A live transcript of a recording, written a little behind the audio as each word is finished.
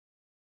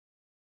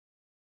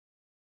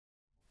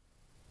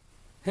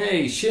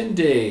Hey,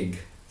 Shindig!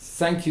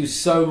 Thank you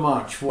so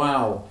much.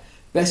 Wow.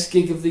 Best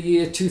gig of the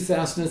year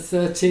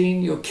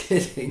 2013? You're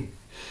kidding.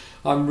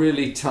 I'm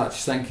really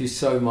touched. Thank you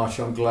so much.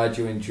 I'm glad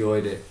you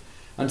enjoyed it.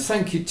 And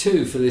thank you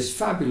too for this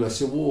fabulous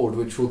award,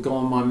 which will go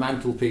on my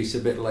mantelpiece a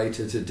bit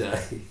later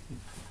today.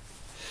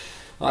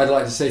 I'd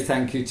like to say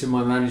thank you to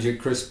my manager,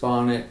 Chris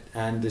Barnett,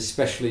 and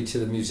especially to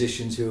the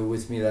musicians who were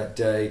with me that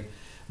day: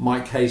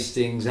 Mike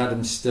Hastings,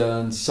 Adam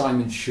Stern,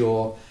 Simon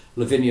Shaw,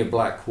 Lavinia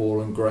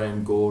Blackwall, and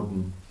Graham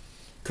Gordon.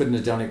 Couldn't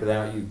have done it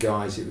without you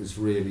guys. It was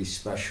really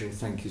special.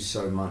 Thank you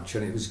so much.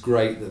 And it was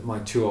great that my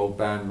two old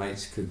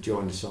bandmates could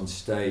join us on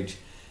stage,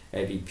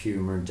 Eddie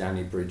Puma and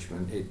Danny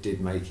Bridgman. It did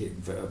make it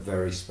a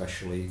very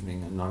special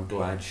evening, and I'm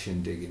glad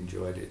Shindig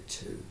enjoyed it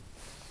too.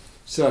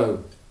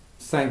 So,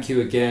 thank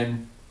you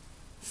again.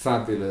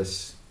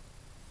 Fabulous.